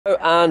Hello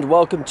and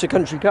welcome to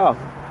Country Car.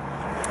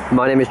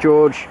 My name is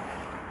George.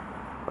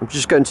 I'm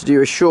just going to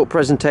do a short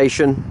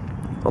presentation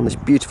on this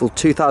beautiful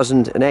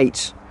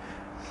 2008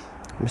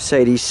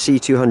 Mercedes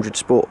C200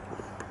 Sport.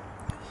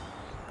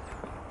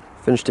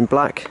 Finished in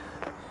black.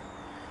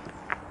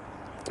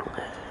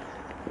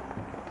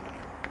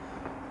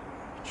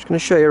 Just going to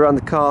show you around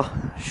the car,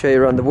 show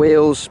you around the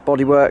wheels,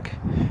 bodywork,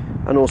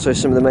 and also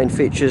some of the main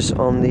features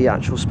on the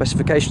actual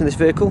specification of this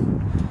vehicle.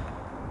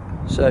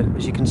 So,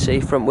 as you can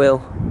see, front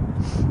wheel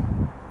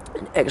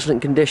in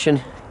excellent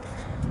condition.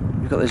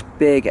 We've got those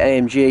big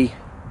AMG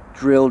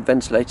drilled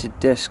ventilated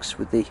discs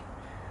with the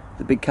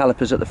big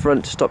calipers at the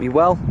front to stop you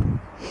well.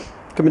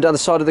 Coming down the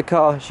side of the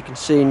car, as you can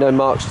see, no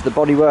marks to the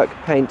bodywork,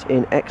 paint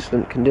in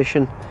excellent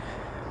condition.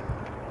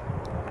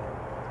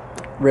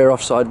 Rear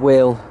offside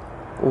wheel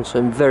also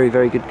in very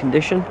good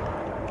condition.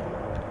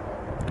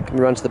 Coming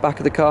around to the back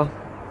of the car,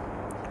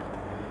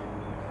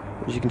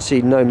 as you can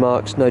see, no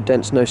marks, no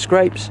dents, no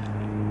scrapes.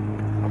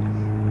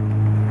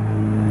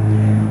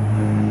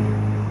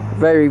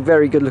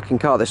 Very good looking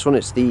car, this one.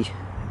 It's the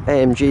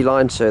AMG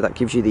line, so that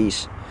gives you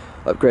these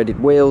upgraded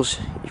wheels.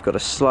 You've got a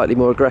slightly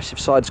more aggressive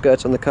side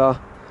skirt on the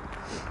car.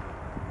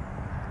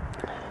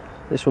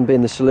 This one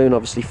being the saloon,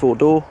 obviously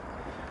 4-door.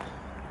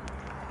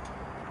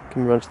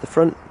 Coming around to the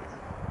front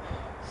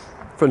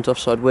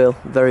offside wheel,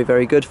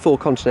 very good. 4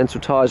 Continental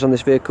tyres on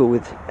this vehicle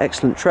with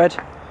excellent tread.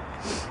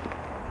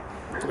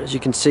 As you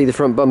can see, the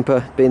front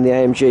bumper, being the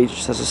AMG,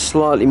 just has a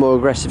slightly more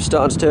aggressive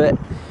stance to it.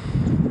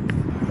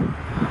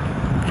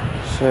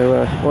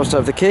 So whilst I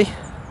have the key,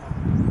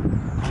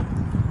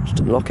 just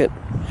unlock it.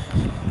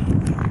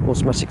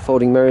 Automatic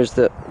folding mirrors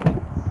that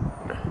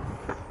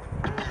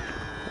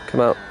come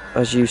out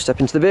as you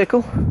step into the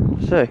vehicle.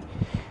 So,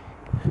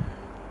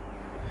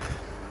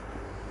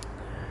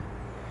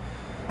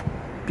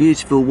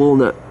 beautiful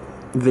walnut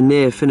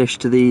veneer finish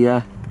to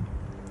the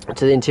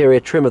interior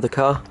trim of the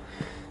car.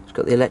 It's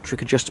got the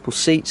electric adjustable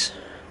seats.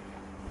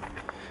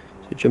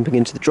 So jumping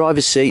into the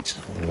driver's seat.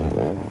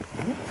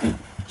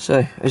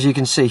 So, as you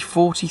can see,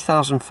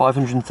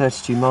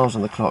 40,532 miles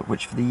on the clock,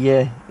 which for the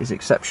year is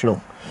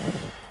exceptional.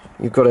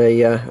 You've got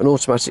an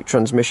automatic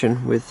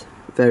transmission with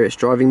various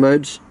driving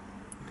modes,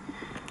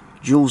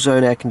 dual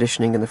zone air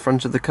conditioning in the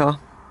front of the car,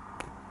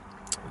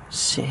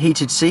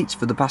 heated seats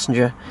for the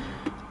passenger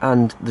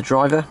and the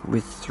driver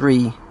with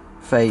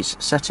 3-phase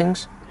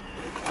settings,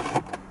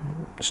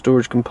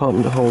 storage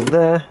compartment to hold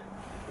there,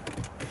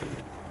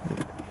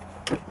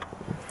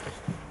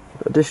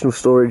 additional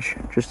storage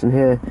just in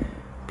here.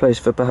 Place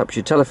for perhaps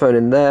your telephone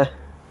in there.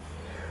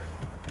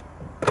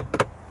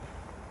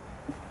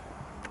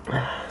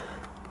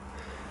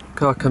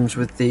 Car comes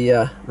with the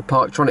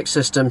Parktronic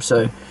system,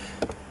 so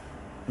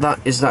that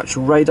is the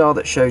actual radar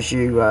that shows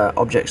you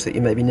objects that you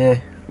may be near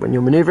when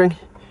you're manoeuvring.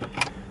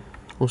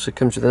 Also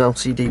comes with an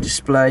LCD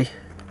display.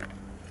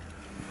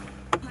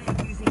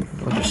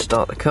 I'll just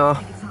start the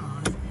car.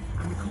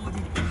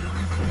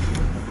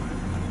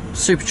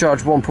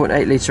 Supercharged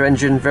 1.8 litre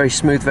engine, very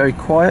smooth, very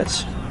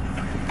quiet.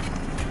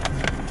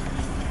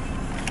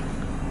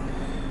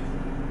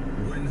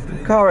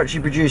 The car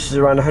actually produces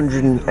around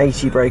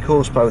 180 brake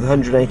horsepower with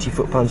 180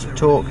 foot-pounds of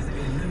torque.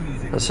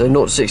 That's a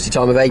 0 to 60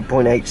 time of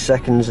 8.8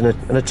 seconds and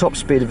a top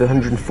speed of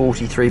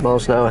 143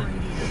 miles an hour.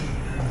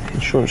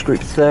 Insurance group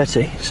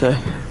 30, so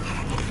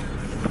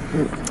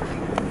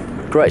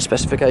great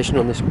specification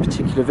on this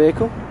particular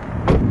vehicle.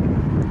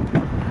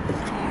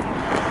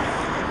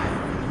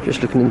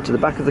 Just looking into the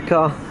back of the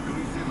car,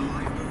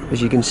 as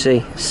you can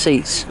see,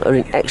 seats are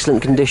in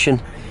excellent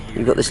condition.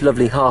 You've got this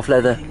lovely half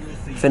leather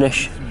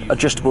finish,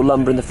 adjustable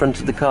lumbar in the front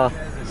of the car,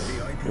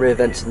 rear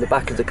vents in the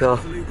back of the car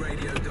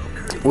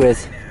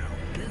with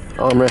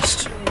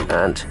armrest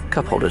and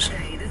cup holders.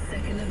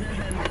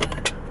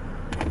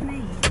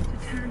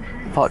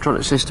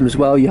 Parktronic system as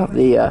well. You have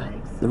the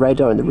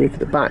radar in the roof at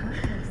the back.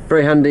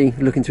 Very handy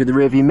looking through the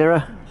rear view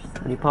mirror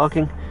when you're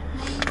parking.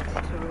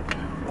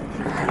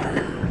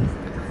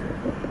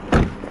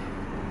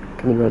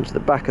 Coming around to the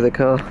back of the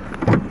car,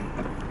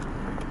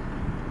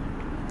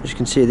 as you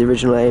can see, the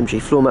original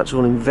AMG floor mats are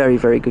all in very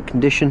good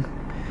condition.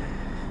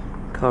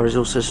 Car is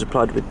also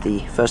supplied with the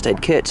first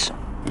aid kit,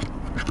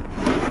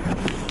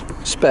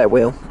 spare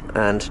wheel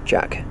and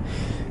jack.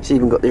 It's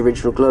even got the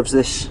original gloves.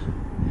 This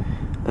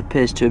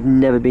appears to have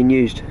never been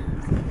used,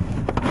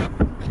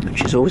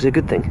 which is always a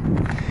good thing.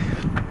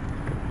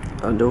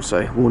 And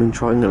also warning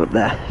triangle up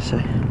there. So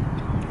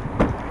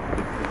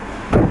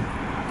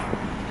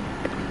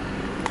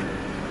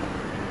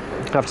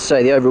I have to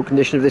say, the overall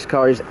condition of this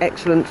car is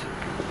excellent.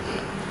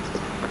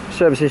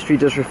 Service history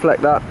does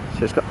reflect that.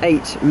 So it's got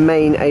 8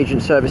 main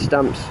agent service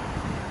stamps.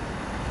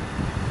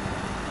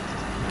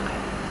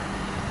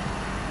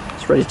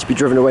 It's ready to be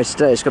driven away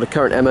today. It's got a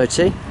current MOT.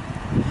 You've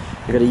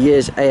got a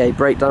year's AA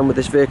breakdown with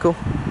this vehicle.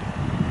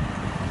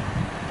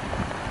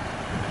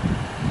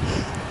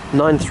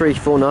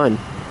 9349.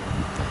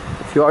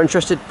 If you are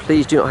interested,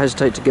 please do not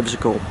hesitate to give us a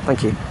call.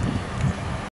 Thank you.